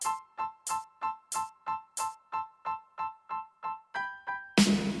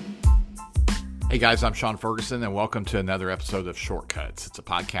Hey guys, I'm Sean Ferguson, and welcome to another episode of Shortcuts. It's a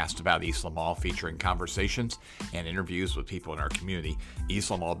podcast about East Lamall featuring conversations and interviews with people in our community, East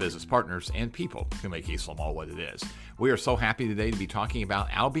Lamall business partners, and people who make East Lamall what it is. We are so happy today to be talking about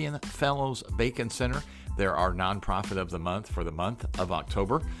Albion Fellows Bacon Center. They're our nonprofit of the month for the month of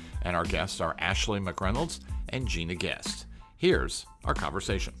October, and our guests are Ashley McReynolds and Gina Guest. Here's our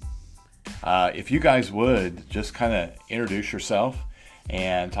conversation. If you guys would just kind of introduce yourself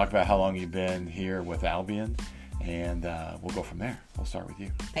and talk about how long you've been here with Albion, and we'll go from there. We'll start with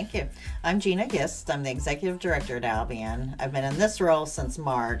you. Thank you. I'm Gina Gist. I'm the Executive Director at Albion. I've been in this role since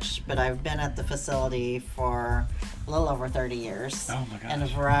March, but I've been at the facility for a little over 30 years. Oh my gosh. In a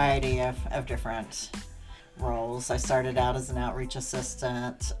variety of different roles. I started out as an outreach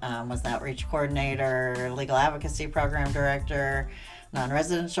assistant, was an outreach coordinator, legal advocacy program director,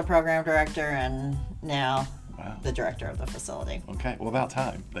 non-residential program director, and now the director of the facility. Okay, well, about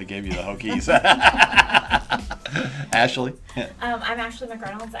time they gave you the Hokies. Ashley? I'm Ashley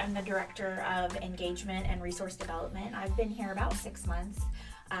McReynolds. I'm the Director of Engagement and Resource Development. I've been here about 6 months,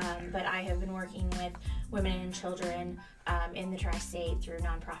 but I have been working with women and children in the Tri-State through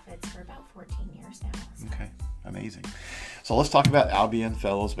nonprofits for about 14 years now. So. Okay, amazing. So let's talk about Albion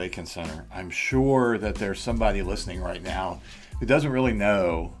Fellows Bacon Center. I'm sure that there's somebody listening right now who doesn't really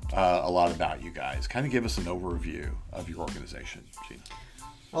know a lot about you guys. Kind of give us an overview of your organization, Gina.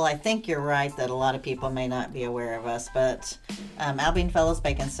 Well, I think you're right that a lot of people may not be aware of us, but Albion Fellows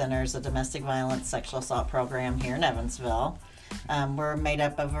Bacon Center is a domestic violence sexual assault program here in Evansville. We're made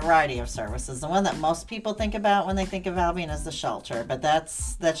up of a variety of services. The one that most people think about when they think of Albion is the shelter, but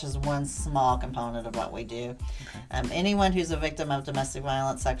that's just one small component of what we do. Okay. Anyone who's a victim of domestic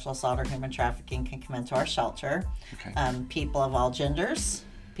violence, sexual assault, or human trafficking can come into our shelter. Okay. People of all genders,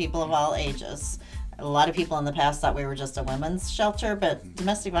 people of all ages. A lot of people in the past thought we were just a women's shelter, but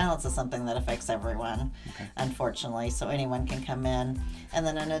domestic violence is something that affects everyone, unfortunately, so anyone can come in. And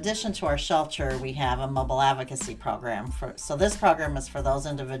then in addition to our shelter, we have a mobile advocacy program. So this program is for those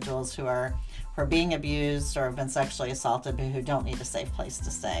individuals who are being abused or have been sexually assaulted but who don't need a safe place to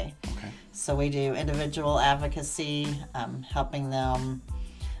stay. Okay. So we do individual advocacy, helping them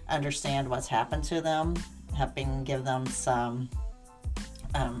understand what's happened to them, helping give them some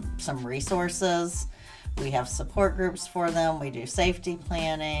resources. We have support groups for them. We do safety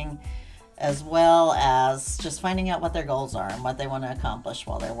planning, as well as just finding out what their goals are and what they want to accomplish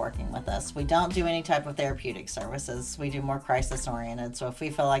while they're working with us. We don't do any type of therapeutic services. We do more crisis oriented. So if we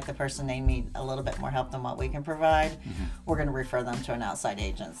feel like the person may need a little bit more help than what we can provide, we're going to refer them to an outside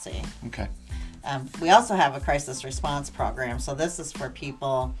agency. Okay. We also have a crisis response program. So this is for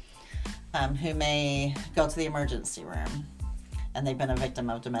people who may go to the emergency room and they've been a victim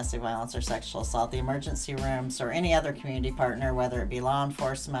of domestic violence or sexual assault. The emergency rooms or any other community partner, whether it be law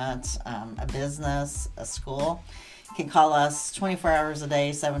enforcement, a business, a school, can call us 24 hours a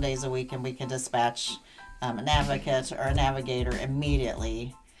day, 7 days a week, and we can dispatch an advocate or a navigator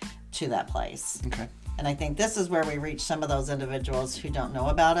immediately to that place. Okay. And I think this is where we reach some of those individuals who don't know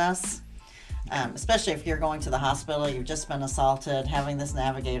about us. Especially if you're going to the hospital, you've just been assaulted, having this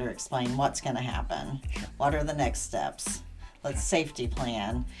navigator explain what's going to happen, what are the next steps. Let's safety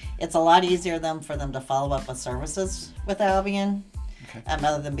plan. It's a lot easier for them to follow up with services with Albion,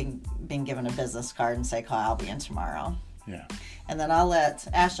 other than being given a business card and say, call Albion tomorrow. Yeah. And then I'll let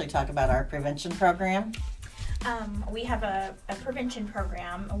Ashley talk about our prevention program. We have a prevention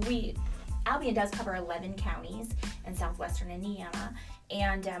program. Albion does cover 11 counties in southwestern Indiana,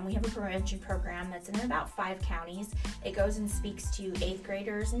 and we have a prevention program that's in about 5 counties. It goes and speaks to 8th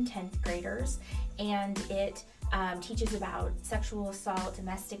graders and 10th graders, and it teaches about sexual assault,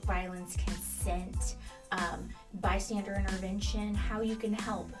 domestic violence, consent, bystander intervention, how you can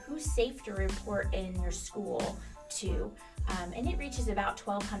help, who's safe to report in your school to. And it reaches about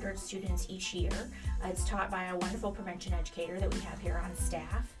 1,200 students each year. It's taught by a wonderful prevention educator that we have here on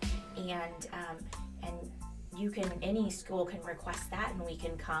staff, and any school can request that, and we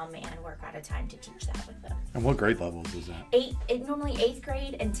can come and work out a time to teach that with them. And what grade levels is that? Normally 8th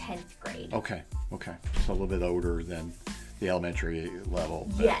grade and 10th grade. Okay. So a little bit older than the elementary level.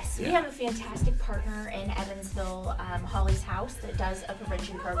 Yes, we have a fantastic partner in Evansville, Holly's House, that does a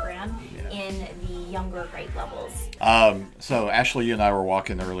prevention program in the younger grade levels. So Ashley, you and I were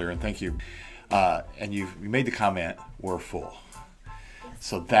walking earlier, and thank you. And you made the comment, we're full.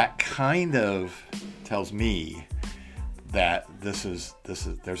 So that kind of tells me that there's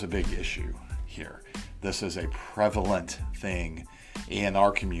a big issue here. This is a prevalent thing in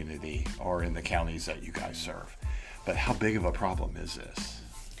our community or in the counties that you guys serve. But how big of a problem is this?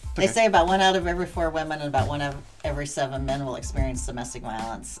 They say about 1 out of every 4 women and about 1 out of every 7 men will experience domestic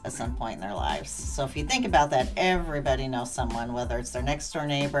violence at some point in their lives. So if you think about that, everybody knows someone, whether it's their next door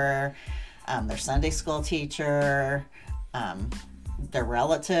neighbor, their Sunday school teacher, their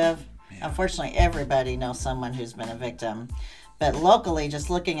relative. Yeah. Unfortunately, everybody knows someone who's been a victim. But locally, just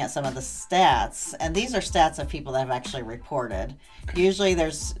looking at some of the stats, and these are stats of people that have actually reported. Okay. Usually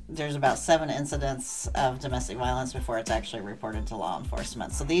there's about 7 incidents of domestic violence before it's actually reported to law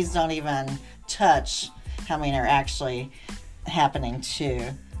enforcement. So these don't even touch how many are actually happening too.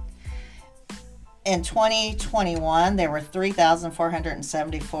 In 2021, there were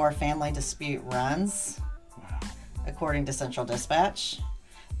 3,474 family dispute runs, wow, according to Central Dispatch.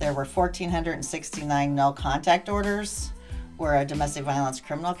 There were 1,469 no contact orders, where a domestic violence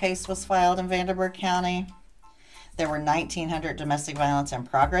criminal case was filed in Vanderburgh County. There were 1,900 domestic violence in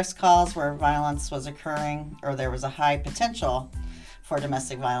progress calls where violence was occurring or there was a high potential for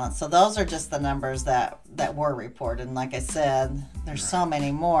domestic violence. So those are just the numbers that were reported. And like I said, there's so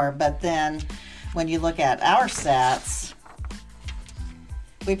many more. But then when you look at our stats,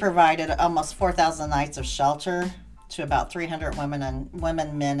 we provided almost 4,000 nights of shelter to about 300 women,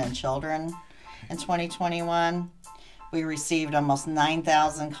 men, and children in 2021. We received almost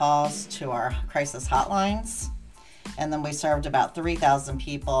 9,000 calls to our crisis hotlines, and then we served about 3,000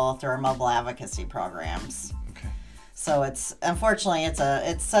 people through our mobile advocacy programs. Okay. So unfortunately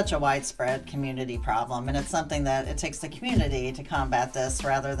it's such a widespread community problem, and it's something that it takes the community to combat this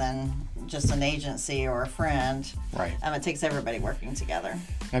rather than just an agency or a friend. Right. It takes everybody working together.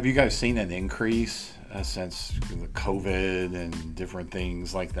 Have you guys seen an increase since the COVID and different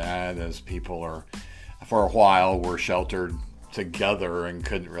things like that, as people are, for a while, were sheltered together and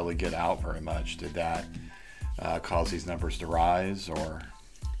couldn't really get out very much? Did that cause these numbers to rise, or?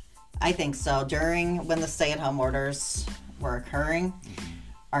 I think so. When the stay-at-home orders were occurring,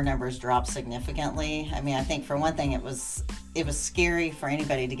 our numbers dropped significantly. I mean, I think for one thing, it was scary for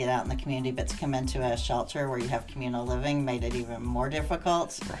anybody to get out in the community, but to come into a shelter where you have communal living made it even more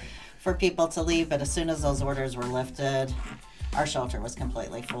difficult for people to leave. But as soon as those orders were lifted, our shelter was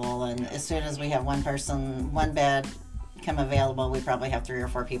completely full, and as soon as we have one bed come available, we probably have 3 or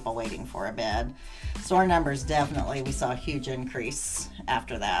 4 people waiting for a bed. So our numbers we saw a huge increase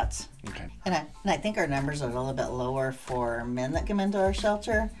after that. Okay. And I think our numbers are a little bit lower for men that come into our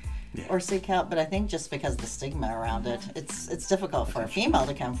shelter or seek help, but I think just because of the stigma around it, it's difficult for a female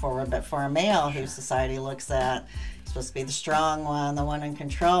to come forward, but for a male who society looks at, supposed to be the strong one, the one in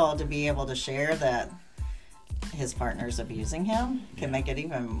control, to be able to share that his partner's abusing him can make it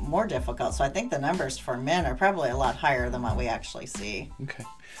even more difficult. So I think the numbers for men are probably a lot higher than what we actually see. Okay.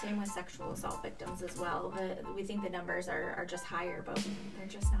 Same with sexual assault victims as well. We think the numbers are just higher, but they're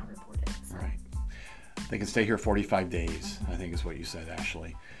just not reported. So. Right. They can stay here 45 days, I think is what you said,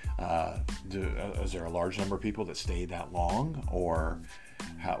 Ashley. Is there a large number of people that stay that long, or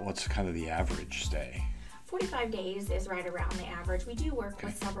what's kind of the average stay? 45 days is right around the average. We do work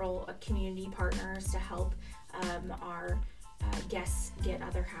with several community partners to help our guests get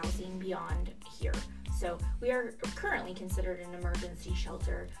other housing beyond here. So we are currently considered an emergency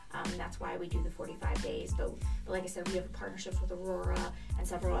shelter. That's why we do the 45 days. But like I said, we have partnerships with Aurora and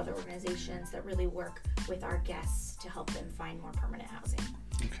several other organizations that really work with our guests to help them find more permanent housing.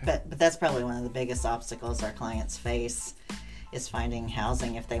 Okay. But that's probably one of the biggest obstacles our clients face, is finding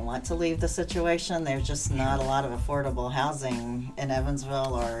housing if they want to leave the situation. There's just not a lot of affordable housing in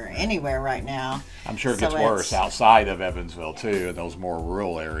Evansville or anywhere right now. I'm sure it gets worse outside of Evansville too, in those more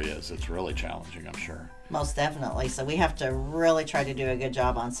rural areas. It's really challenging, I'm sure. Most definitely. So we have to really try to do a good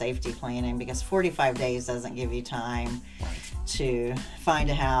job on safety planning, because 45 days doesn't give you time to find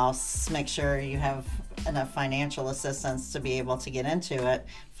a house, make sure you have enough financial assistance to be able to get into it,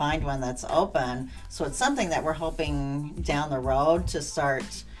 find one that's open. So it's something that we're hoping down the road to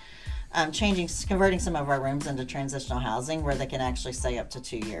start converting some of our rooms into transitional housing where they can actually stay up to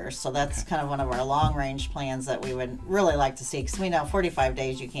 2 years. So that's kind of one of our long range plans that we would really like to see, because we know 45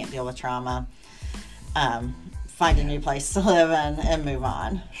 days you can't deal with trauma. Find a new place to live in and move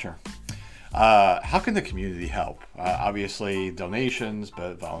on. Sure. How can the community help? Obviously donations,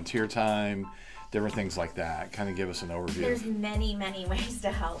 but volunteer time, different things like that. Kind of give us an overview. There's many ways to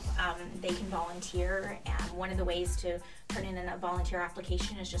help. They can volunteer, and one of the ways to turn in a volunteer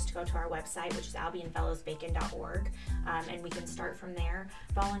application is just to go to our website, which is albionfellowsbacon.org, and we can start from there.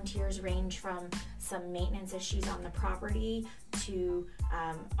 Volunteers range from some maintenance issues on the property to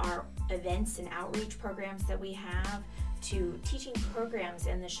our events and outreach programs that we have, to teaching programs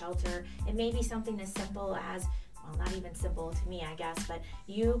in the shelter. It may be something as simple as well, not even simple to me, I guess, but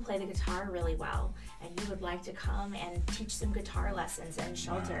you play the guitar really well and you would like to come and teach some guitar lessons in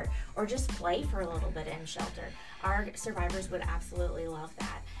shelter or just play for a little bit in shelter, our survivors would absolutely love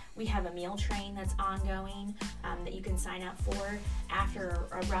that. We have a meal train that's ongoing that you can sign up for after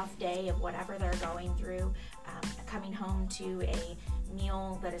a rough day of whatever they're going through. Coming home to a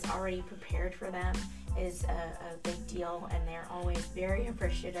meal that is already prepared for them is a big deal, and they're always very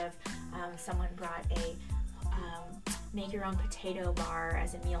appreciative. Someone brought a make your own potato bar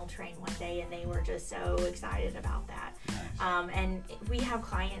as a meal train one day, and they were just so excited about that. Nice. And we have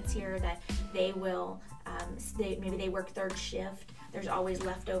clients here that they will maybe they work third shift. There's always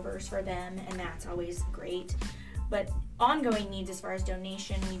leftovers for them, and that's always great. But ongoing needs as far as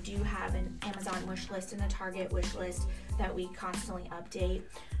donation, we do have an Amazon wish list and a Target wish list that we constantly update.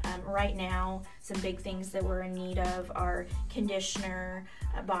 Right now, some big things that we're in need of are conditioner,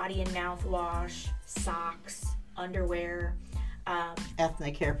 body and mouthwash, socks, underwear,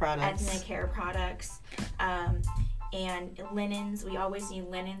 Ethnic care products. And linens. We always need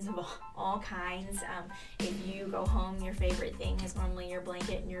linens of all kinds. If you go home, your favorite thing is normally your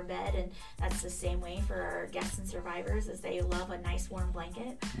blanket and your bed, and that's the same way for our guests and survivors, as they love a nice warm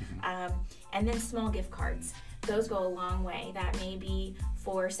blanket. And then small gift cards. Those go a long way. That may be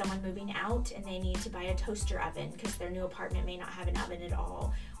for someone moving out and they need to buy a toaster oven because their new apartment may not have an oven at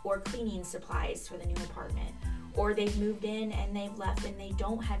all, or cleaning supplies for the new apartment. Or they've moved in and they've left and they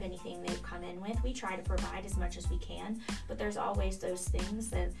don't have anything they've come in with. We try to provide as much as we can, but there's always those things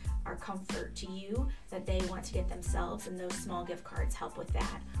that are comfort to you that they want to get themselves, and those small gift cards help with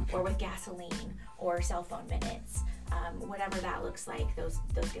that. Or with gasoline or cell phone minutes, whatever that looks like, those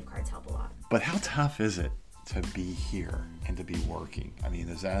gift cards help a lot. But how tough is it to be here and to be working? I mean,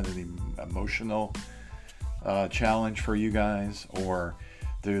 is that an emotional challenge for you guys, or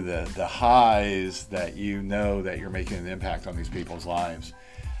do the highs that you know that you're making an impact on these people's lives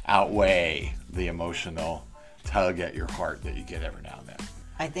outweigh the emotional tug at your heart that you get every now and then?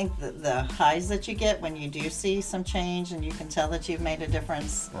 I think that the highs that you get when you do see some change and you can tell that you've made a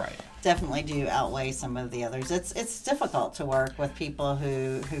difference, Right. definitely do outweigh some of the others. It's difficult to work with people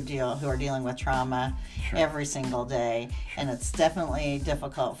who are dealing with trauma every single day, and it's definitely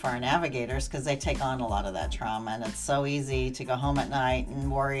difficult for our navigators because they take on a lot of that trauma, and it's so easy to go home at night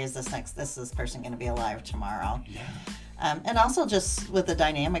and worry, is this person going to be alive tomorrow? Yeah. And also just with the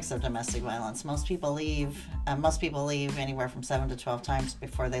dynamics of domestic violence, most people leave anywhere from 7 to 12 times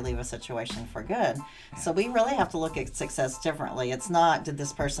before they leave a situation for good. Yeah. So we really have to look at success differently. It's not, did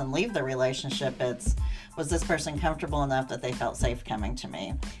this person leave the relationship? It's, was this person comfortable enough that they felt safe coming to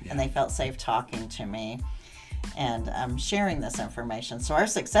me, and they felt safe talking to me and sharing this information. So our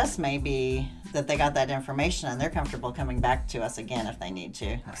success may be that they got that information and they're comfortable coming back to us again if they need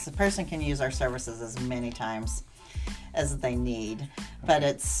to. Right. So the person can use our services as many times as they need, but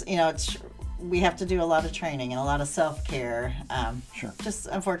we have to do a lot of training and a lot of self-care. Just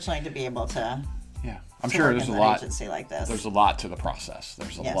unfortunately to be able to. Yeah, I'm sure there's a lot. Agency like this. There's a lot to the process.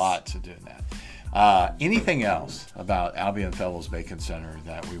 There's a lot to doing that. Anything else about Albion Fellows Bacon Center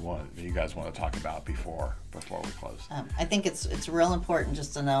that you guys want to talk about before we close? I think it's real important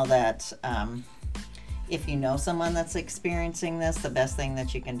just to know that if you know someone that's experiencing this, the best thing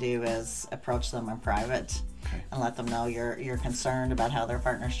that you can do is approach them in private. And let them know you're concerned about how their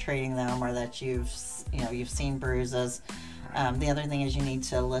partner's treating them, or that you've seen bruises. The other thing is you need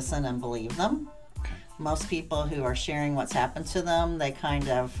to listen and believe them. Most people who are sharing what's happened to them, they kind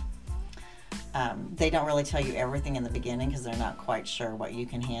of they don't really tell you everything in the beginning because they're not quite sure what you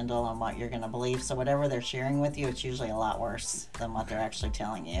can handle and what you're going to believe. So whatever they're sharing with you, it's usually a lot worse than what they're actually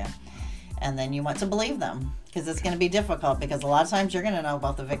telling you. And then you want to believe them because it's going to be difficult, because a lot of times you're going to know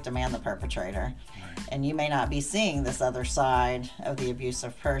both the victim and the perpetrator. And you may not be seeing this other side of the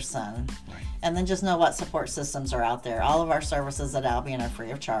abusive person. And then just know what support systems are out there. All of our services at Albion are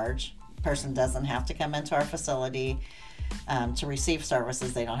free of charge. The person doesn't have to come into our facility to receive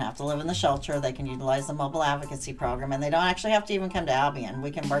services. They don't have to live in the shelter. They can utilize the mobile advocacy program, and they don't actually have to even come to Albion.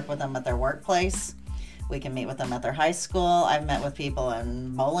 We can work with them at their workplace. We can meet with them at their high school. I've met with people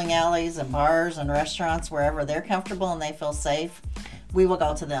in bowling alleys and bars and restaurants, wherever they're comfortable and they feel safe. We will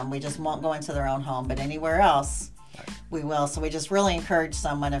go to them. We just won't go into their own home, but anywhere else, we will. So we just really encourage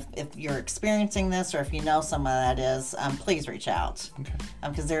someone, if you're experiencing this, or if you know someone that is, please reach out.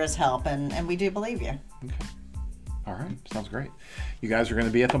 Because there is help, and we do believe you. All right, sounds great. You guys are going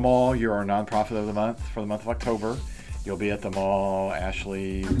to be at the mall. You're our nonprofit of the month for the month of October. You'll be at the mall,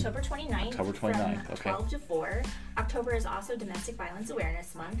 Ashley. October 29th. October 29th, from 12 to 4. October is also Domestic Violence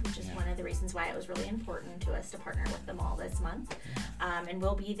Awareness Month, which is one of the reasons why it was really important to us to partner with the mall this month. And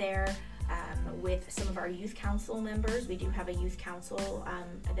we'll be there with some of our youth council members. We do have a youth council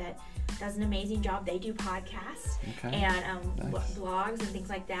that does an amazing job. They do podcasts and blogs and things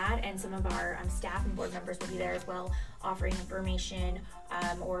like that. And some of our staff and board members will be there as well, offering information,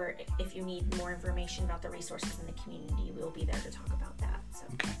 or if you need more information about the resources in the community, we'll be there to talk about that. So.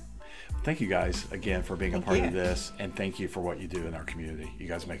 Okay. Thank you guys again for being a part of this, and thank you for what you do in our community. You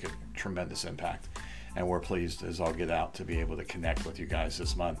guys make a tremendous impact, and we're pleased as I'll get out to be able to connect with you guys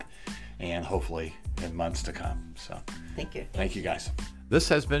this month and hopefully in months to come. So Thank you. Thank you guys. This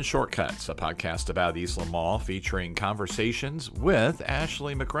has been Shortcuts, a podcast about East Lamar featuring conversations with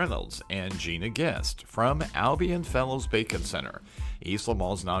Ashley McReynolds and Gina Guest from Albion Fellows Bacon Center, East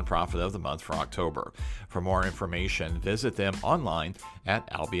Lamar's nonprofit of the month for October. For more information, visit them online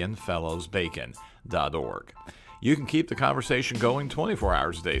at albionfellowsbacon.org. You can keep the conversation going 24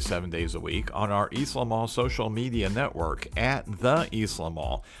 hours a day, 7 days a week on our East Lamar social media network at The East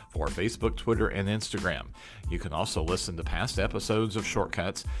Lamar for Facebook, Twitter, and Instagram. You can also listen to past episodes of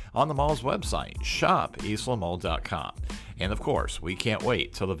Shortcuts on the mall's website, shopeastlamar.com. And of course, we can't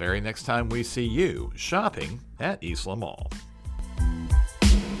wait till the very next time we see you shopping at East Lamar.